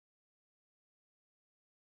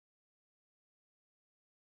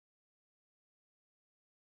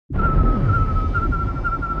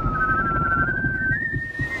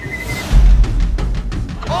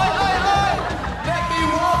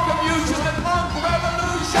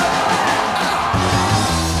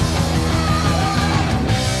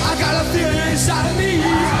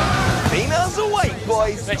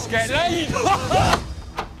Let's get laid!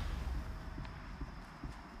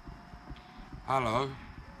 Hello.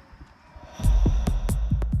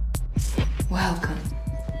 Welcome.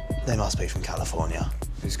 They must be from California.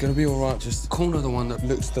 It's gonna be all right. Just corner the one that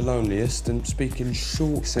looks the loneliest and speak in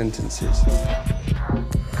short sentences.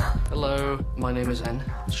 Hello, my name is N,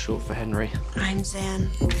 short for Henry. I'm Zan.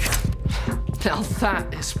 Now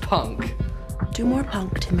that is punk. Do more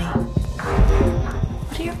punk to me.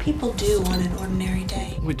 What do your people do on an ordinary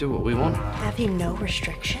day? We do what we want. Have you no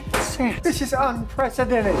restrictions? This is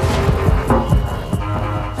unprecedented. We've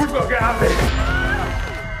got to get out of here.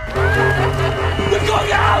 We've got to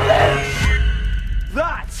get out of here!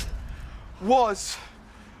 That was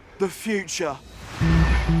the future.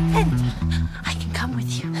 And I can come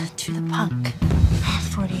with you to the punk.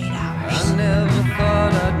 48 hours. I never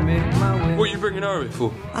thought I'd make my way. What are you bringing her here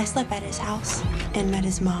for? I slept at his house and met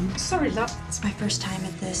his mom. Sorry, love. It's my first time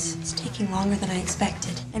at this. It's taking longer than I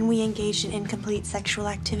expected. And we engaged in incomplete sexual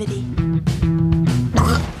activity.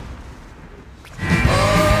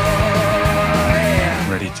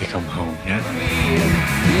 Ready to come home, yeah?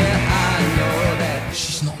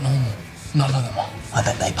 She's not normal. None of them are. I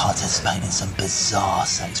bet they participate in some bizarre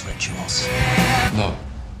sex rituals. No.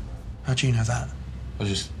 How do you know that? I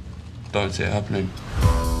just don't see it happening.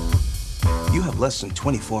 You have less than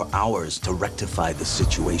 24 hours to rectify the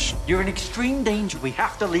situation. You're in extreme danger. We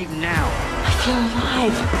have to leave now. I feel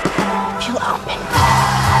alive. I feel open.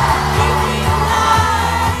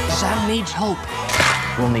 Sam needs help.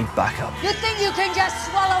 We'll need backup. You think you can just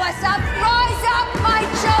swallow us up? Rise up, my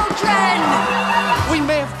children! We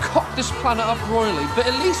may have cocked this planet up royally, but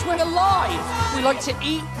at least we're alive. We like to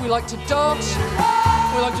eat, we like to dance,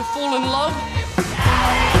 we like to fall in love.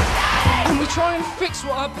 And we try and fix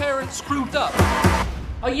what our parents screwed up.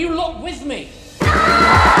 Are you lot with me?